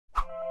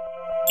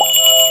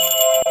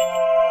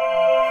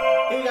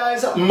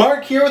Guys,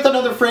 Mark here with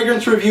another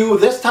fragrance review,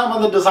 this time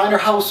on the designer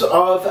house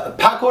of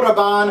Paco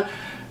Rabanne.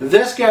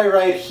 This guy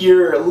right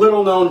here,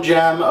 little known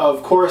gem,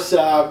 of course,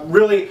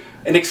 really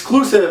an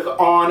exclusive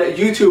on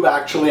YouTube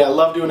actually. I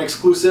love doing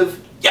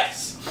exclusive,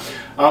 yes.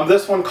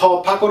 This one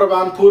called Paco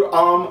Rabanne Pour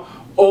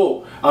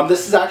Eau.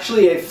 This is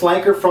actually a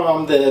flanker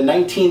from the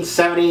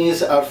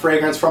 1970s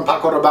fragrance from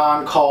Paco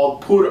Rabanne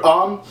called Pour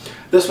Homme.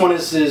 This one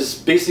is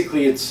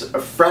basically it's a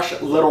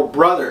fresh little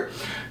brother.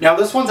 Now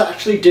this one's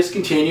actually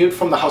discontinued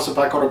from the House of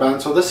Paco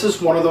Rabanne, so this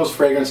is one of those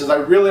fragrances I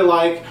really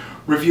like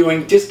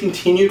reviewing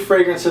discontinued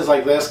fragrances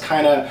like this,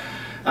 kind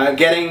of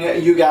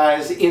getting you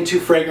guys into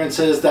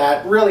fragrances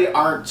that really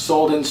aren't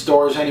sold in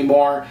stores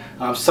anymore,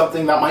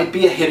 something that might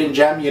be a hidden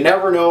gem, you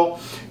never know.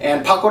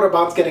 And Paco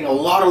Rabanne's getting a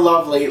lot of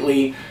love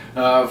lately,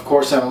 of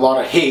course, and a lot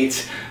of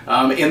hate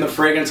in the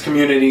fragrance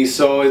community,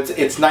 so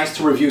it's nice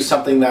to review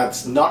something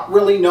that's not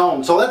really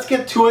known. So let's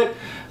get to it.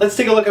 Let's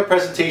take a look at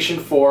presentation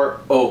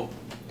for Eau.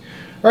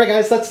 Alright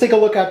guys, let's take a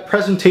look at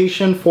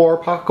presentation for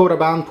Paco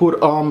Rabanne Pour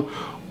Homme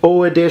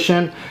Eau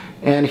edition.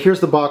 And here's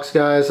the box,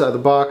 guys. The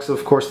box,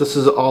 of course, this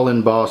is all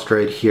embossed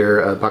right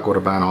here, Paco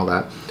Rabanne, all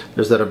that.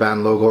 There's that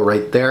Rabanne logo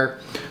right there.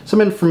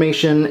 Some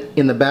information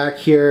in the back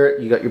here.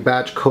 You got your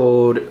batch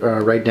code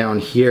right down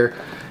here.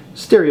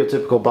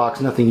 Stereotypical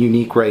box, nothing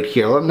unique right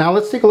here. Now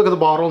let's take a look at the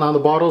bottle. Now the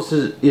bottle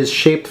is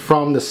shaped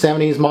from the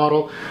 70s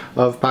model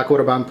of Paco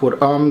Rabanne Pour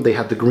Homme. They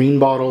had the green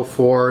bottle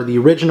for the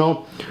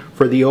original.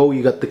 For the Eau,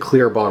 you got the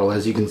clear bottle,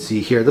 as you can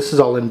see here. This is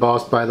all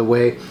embossed, by the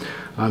way.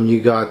 You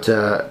got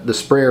the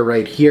sprayer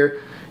right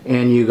here,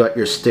 and you got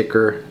your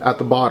sticker at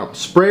the bottom.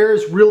 Sprayer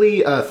is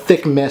really a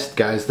thick mist,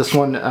 guys. This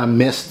one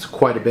missed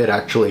quite a bit,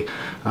 actually.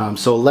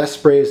 So less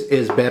sprays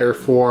is better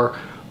for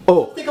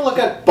Eau. Take a look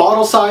at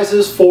bottle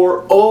sizes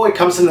for Eau. It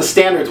comes in the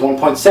standards,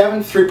 1.7,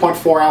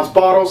 3.4 ounce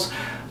bottles.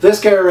 This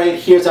guy right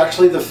here is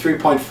actually the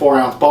 3.4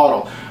 ounce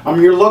bottle.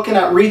 You're looking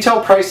at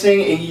retail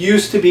pricing. It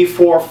used to be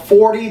for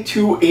 $40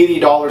 to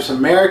 $80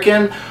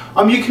 American.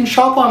 You can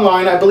shop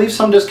online. I believe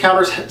some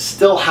discounters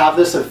still have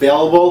this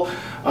available.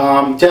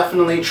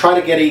 Definitely try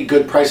to get a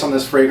good price on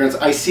this fragrance.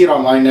 I see it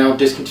online now.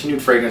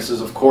 Discontinued fragrances,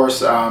 of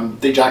course,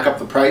 they jack up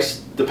the price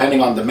depending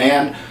on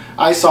demand.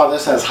 I saw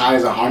this as high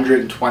as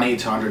 $120 to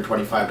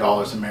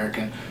 $125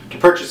 American to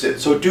purchase it.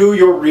 So do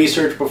your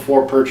research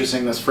before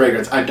purchasing this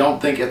fragrance. I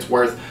don't think it's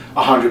worth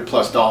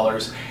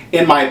 $100+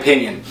 in my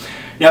opinion.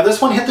 Now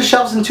this one hit the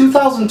shelves in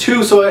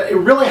 2002, so it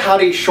really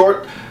had a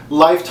short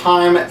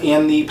lifetime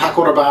in the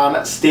Paco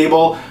Rabanne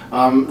stable.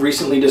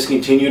 Recently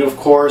discontinued, of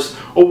course.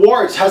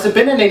 Awards, has it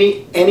been in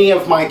any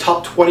of my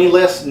top 20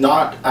 lists?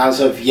 Not as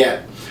of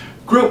yet.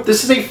 Group,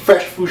 this is a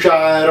fresh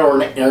fougade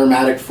or an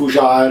aromatic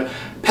fougade.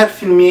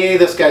 Parfumier,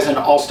 this guy's an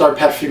all-star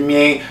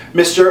parfumier,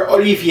 Mr.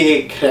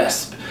 Olivier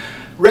Cresp.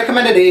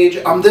 Recommended age,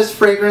 this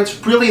fragrance,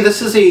 really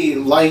this is a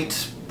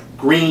light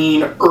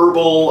green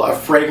herbal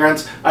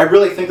fragrance. I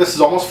really think this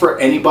is almost for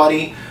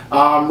anybody.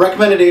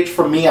 Recommended age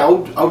for me, I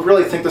would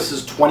really think this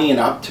is 20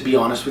 and up, to be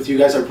honest with you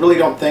guys. I really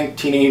don't think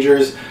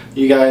teenagers,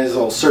 you guys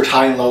will search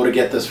high and low to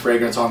get this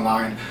fragrance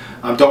online.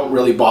 Don't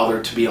really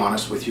bother, to be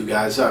honest with you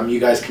guys. You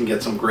guys can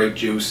get some great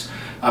juice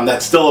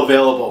that's still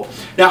available.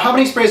 Now, how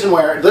many sprays and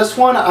where? This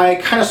one, I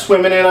kind of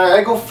swim in it.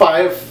 I go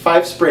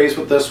five sprays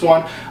with this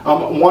one.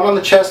 One on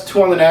the chest,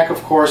 2 on the neck,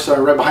 of course,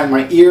 right behind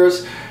my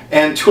ears,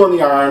 and 2 on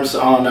the arms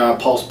on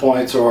pulse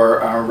points or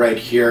right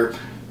here.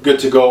 Good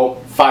to go,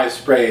 5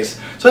 sprays.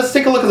 So let's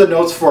take a look at the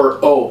notes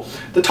for Eau.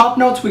 The top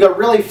notes, we got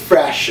really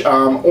fresh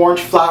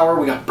orange flower,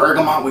 we got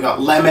bergamot, we got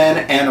lemon,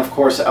 and of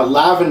course a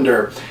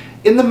lavender.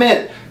 In the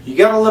mid, you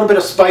got a little bit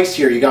of spice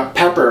here. You got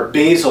pepper,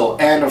 basil,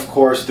 and of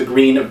course the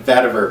green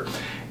vetiver.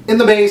 In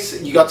the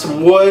base, you got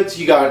some woods,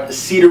 you got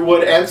cedar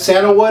wood and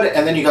sandalwood,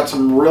 and then you got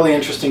some really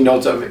interesting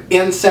notes of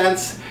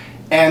incense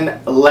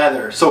and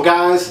leather. So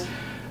guys,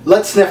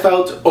 let's sniff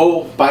out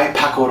Eau by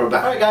Paco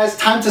Rabanne. Alright guys,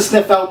 time to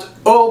sniff out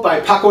Eau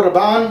by Paco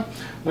Rabanne.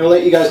 I'm going to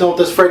let you guys know what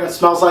this fragrance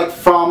smells like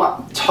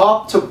from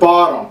top to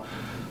bottom.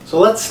 So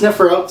let's sniff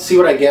her out, see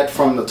what I get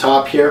from the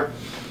top here.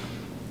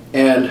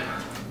 And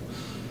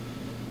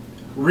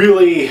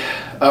really,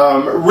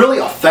 really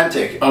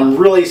authentic,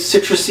 really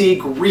citrusy,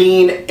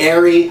 green,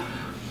 airy.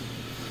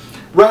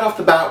 Right off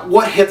the bat,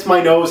 what hits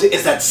my nose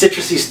is that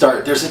citrusy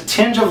start. There's a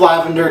tinge of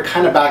lavender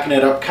kind of backing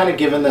it up, kind of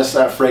giving this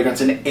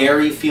fragrance an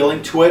airy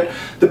feeling to it.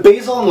 The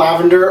basil and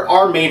lavender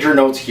are major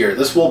notes here.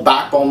 This will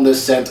backbone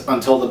this scent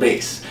until the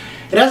base.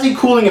 It has a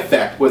cooling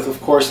effect with,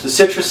 of course, the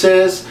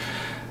citruses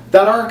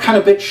that are kind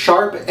of a bit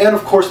sharp, and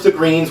of course the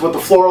greens with the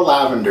floral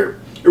lavender.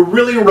 It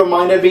really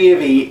reminded me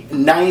of a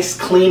nice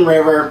clean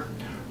river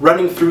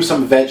running through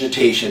some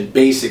vegetation,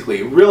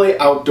 basically. Really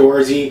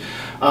outdoorsy.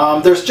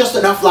 There's just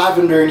enough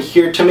lavender in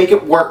here to make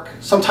it work.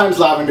 Sometimes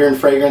lavender in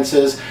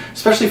fragrances,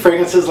 especially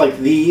fragrances like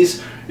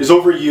these, is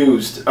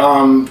overused.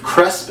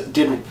 Cresp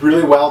did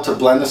really well to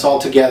blend this all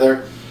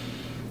together.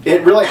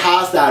 It really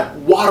has that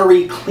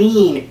watery,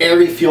 clean,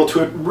 airy feel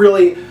to it,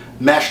 really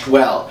meshed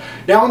well.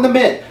 Now in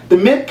the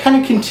mid kind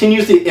of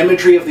continues the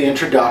imagery of the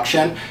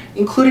introduction,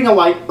 including a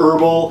light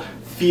herbal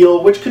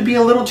feel, which could be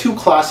a little too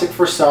classic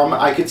for some.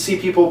 I could see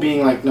people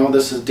being like, no,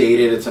 this is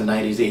dated, it's a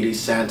 90s, 80s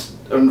scent.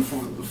 And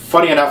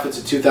funny enough, it's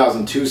a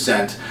 2002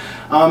 scent.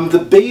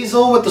 The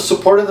basil with the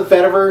support of the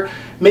vetiver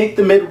make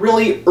the mid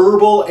really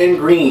herbal and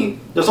green.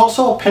 There's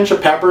also a pinch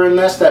of pepper in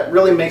this that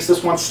really makes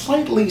this one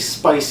slightly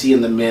spicy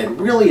in the mid.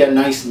 Really a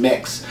nice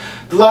mix.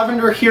 The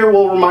lavender here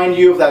will remind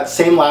you of that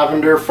same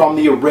lavender from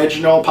the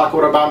original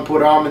Paco Rabanne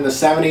Puram in the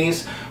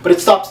 70s, but it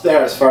stops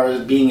there as far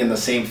as being in the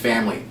same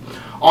family.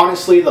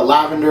 Honestly, the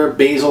lavender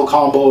basil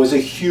combo is a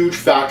huge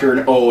factor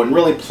in Eau and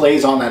really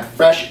plays on that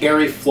fresh,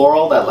 airy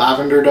floral that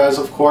lavender does,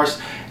 of course,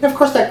 and of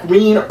course that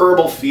green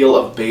herbal feel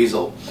of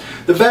basil.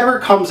 The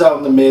vetiver comes out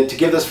in the mid to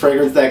give this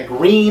fragrance that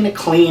green,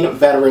 clean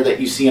vetiver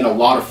that you see in a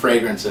lot of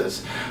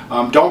fragrances.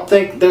 Don't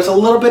think there's a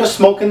little bit of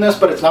smoke in this,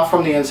 but it's not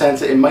from the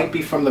incense. It might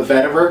be from the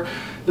vetiver.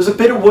 There's a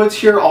bit of woods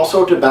here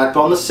also to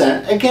backbone the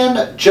scent.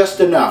 Again,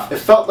 just enough. It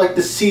felt like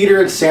the cedar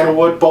and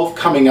sandalwood both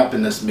coming up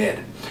in this mid.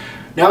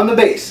 Now in the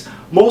base,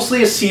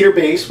 mostly a cedar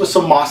base with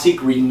some mossy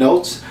green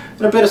notes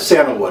and a bit of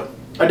sandalwood.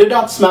 I did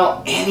not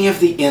smell any of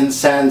the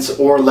incense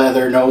or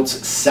leather notes,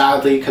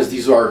 sadly, because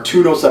these are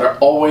two notes that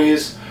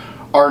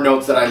are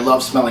notes that I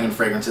love smelling in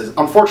fragrances.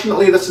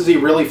 Unfortunately, this is a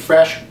really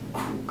fresh,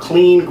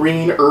 clean,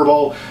 green,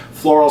 herbal,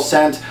 floral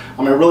scent.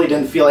 I really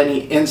didn't feel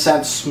any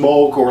incense,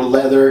 smoke, or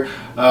leather,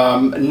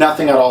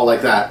 nothing at all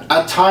like that.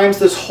 At times,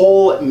 this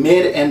whole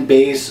mid and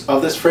base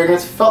of this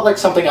fragrance felt like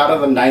something out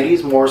of the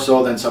 90s more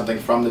so than something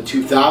from the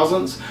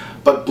 2000s,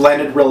 but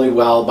blended really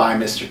well by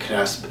Mr.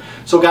 Crisp.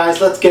 So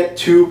guys, let's get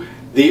to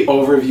the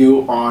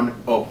overview on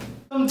Eau.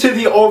 Welcome to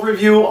the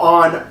overview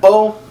on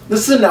Eau.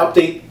 This is an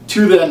update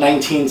to the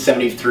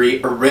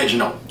 1973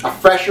 original. A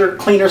fresher,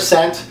 cleaner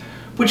scent,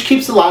 which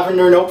keeps the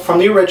lavender note from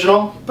the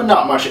original, but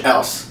not much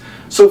else.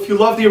 So if you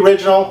love the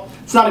original,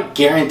 it's not a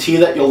guarantee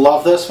that you'll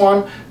love this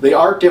one. They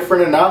are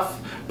different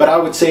enough, but I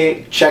would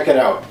say check it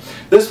out.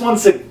 This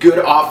one's a good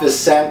office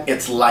scent.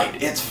 It's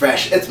light, it's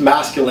fresh, it's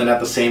masculine at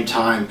the same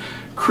time.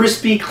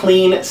 Crispy,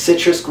 clean,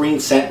 citrus green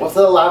scent with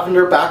a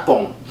lavender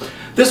backbone.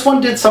 This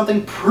one did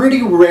something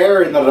pretty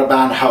rare in the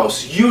Rabanne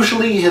house.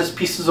 Usually his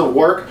pieces of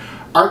work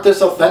aren't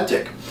this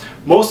authentic.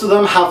 Most of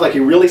them have like a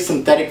really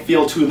synthetic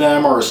feel to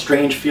them or a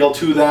strange feel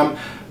to them.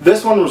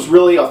 This one was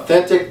really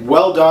authentic,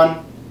 well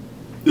done.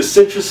 The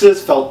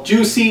citruses felt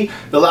juicy.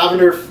 The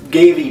lavender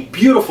gave a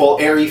beautiful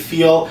airy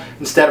feel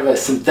instead of a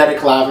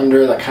synthetic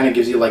lavender that kind of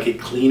gives you like a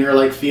cleaner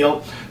like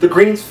feel. The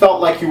greens felt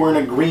like you were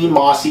in a green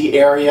mossy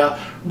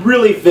area.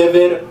 Really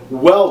vivid,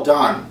 well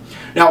done.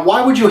 Now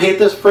why would you hate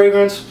this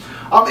fragrance?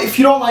 If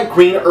you don't like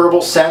green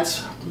herbal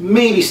scents,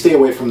 maybe stay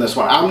away from this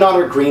one. I'm not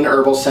a green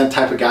herbal scent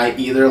type of guy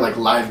either, like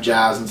live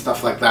jazz and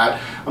stuff like that.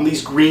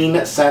 These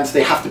green scents,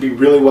 they have to be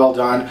really well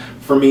done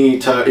for me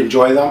to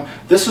enjoy them.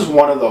 This is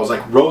one of those,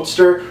 like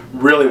Roadster,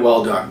 really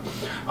well done.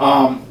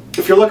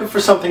 If you're looking for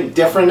something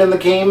different in the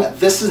game,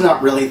 this is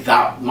not really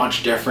that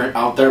much different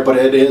out there, but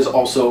it is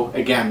also,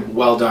 again,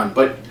 well done.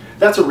 But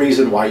that's a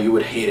reason why you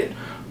would hate it.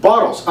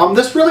 Bottles.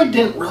 This really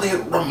didn't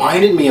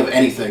reminded me of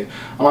anything.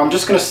 I'm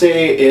just going to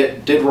say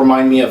it did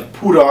remind me of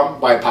Puram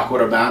by Paco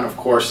Rabanne, of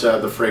course,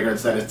 the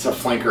fragrance that it's a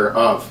flanker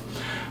of.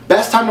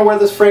 Best time to wear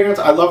this fragrance,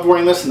 I loved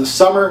wearing this in the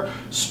summer,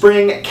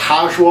 spring,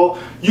 casual.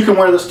 You can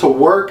wear this to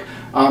work.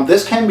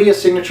 This can be a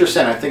signature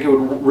scent. I think it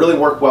would really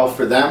work well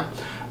for them.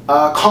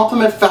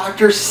 Compliment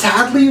factor,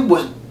 sadly,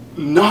 was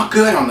not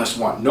good on this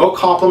one. No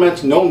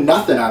compliments, no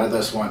nothing out of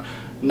this one.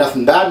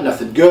 Nothing bad,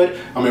 nothing good.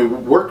 It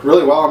worked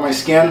really well on my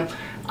skin.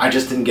 I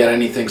just didn't get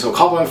anything. So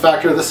compliment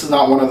factor, this is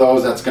not one of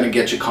those that's going to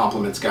get you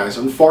compliments, guys,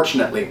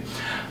 unfortunately.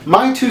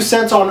 My 2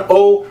 cents on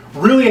Eau,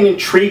 really an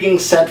intriguing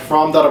scent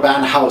from the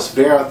Rabanne house.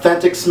 Very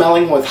authentic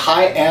smelling with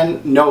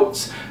high-end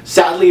notes.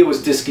 Sadly, it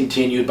was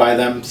discontinued by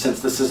them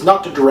since this is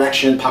not the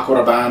direction Paco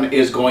Rabanne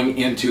is going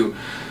into.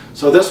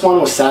 So this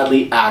one was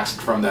sadly axed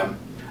from them.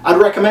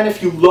 I'd recommend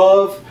if you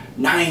love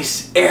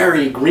nice,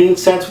 airy green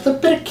scents with a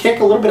bit of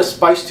kick, a little bit of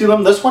spice to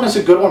them, this one is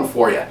a good one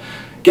for you.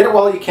 Get it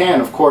while you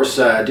can, of course,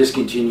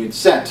 discontinued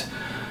scent.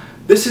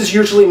 This is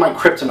usually my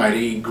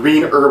kryptonite, a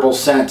green herbal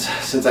scent,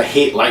 since I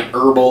hate light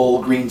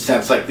herbal green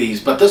scents like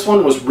these. But this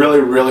one was really,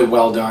 really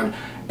well done.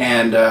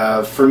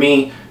 And for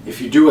me,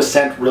 if you do a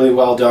scent really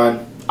well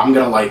done, I'm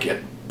going to like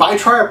it. Buy,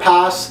 try, or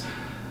pass.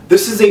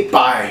 This is a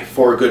buy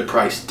for a good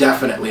price,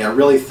 definitely. I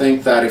really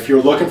think that if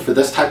you're looking for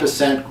this type of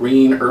scent,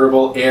 green,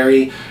 herbal,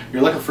 airy,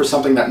 you're looking for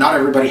something that not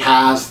everybody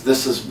has,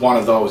 this is one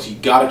of those. You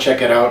got to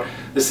check it out.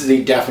 This is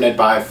a definite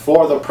buy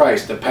for the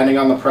price, depending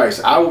on the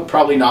price. I would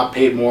probably not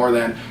pay more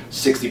than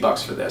 60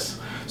 bucks for this.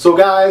 So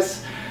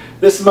guys,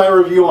 this is my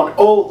review on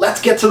Eau.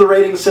 Let's get to the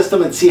rating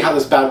system and see how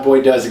this bad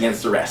boy does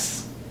against the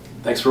rest.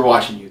 Thanks for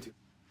watching, YouTube.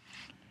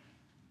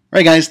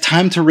 Alright guys,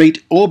 time to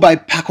rate Eau by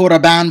Paco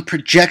Rabanne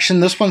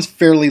Projection. This one's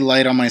fairly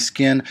light on my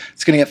skin.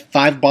 It's going to get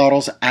 5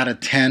 bottles out of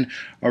 10.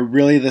 Or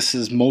really, this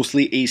is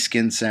mostly a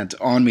skin scent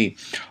on me.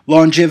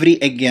 Longevity,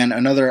 again,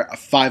 another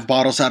 5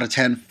 bottles out of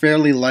 10.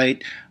 Fairly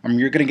light.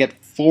 You're going to get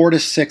 4 to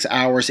 6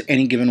 hours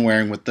any given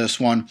wearing with this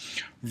one.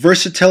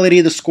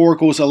 Versatility, the score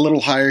goes a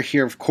little higher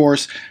here, of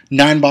course.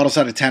 9 bottles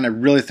out of 10. I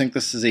really think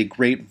this is a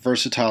great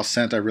versatile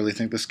scent. I really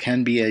think this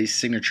can be a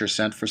signature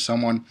scent for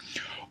someone.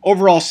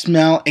 Overall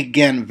smell,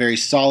 again, very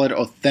solid,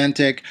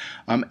 authentic.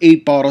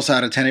 8 bottles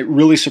out of 10. It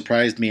really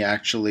surprised me,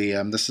 actually.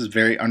 This is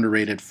very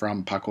underrated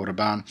from Paco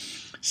Rabanne.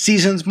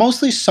 Seasons,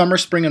 mostly summer,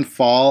 spring, and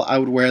fall, I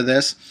would wear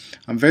this.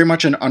 Very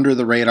much an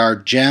under-the-radar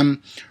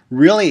gem.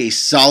 Really a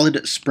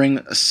solid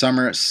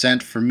spring-summer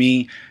scent for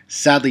me.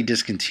 Sadly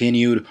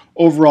discontinued.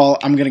 Overall,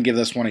 I'm going to give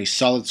this one a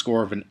solid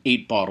score of an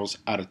 8 bottles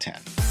out of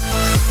 10.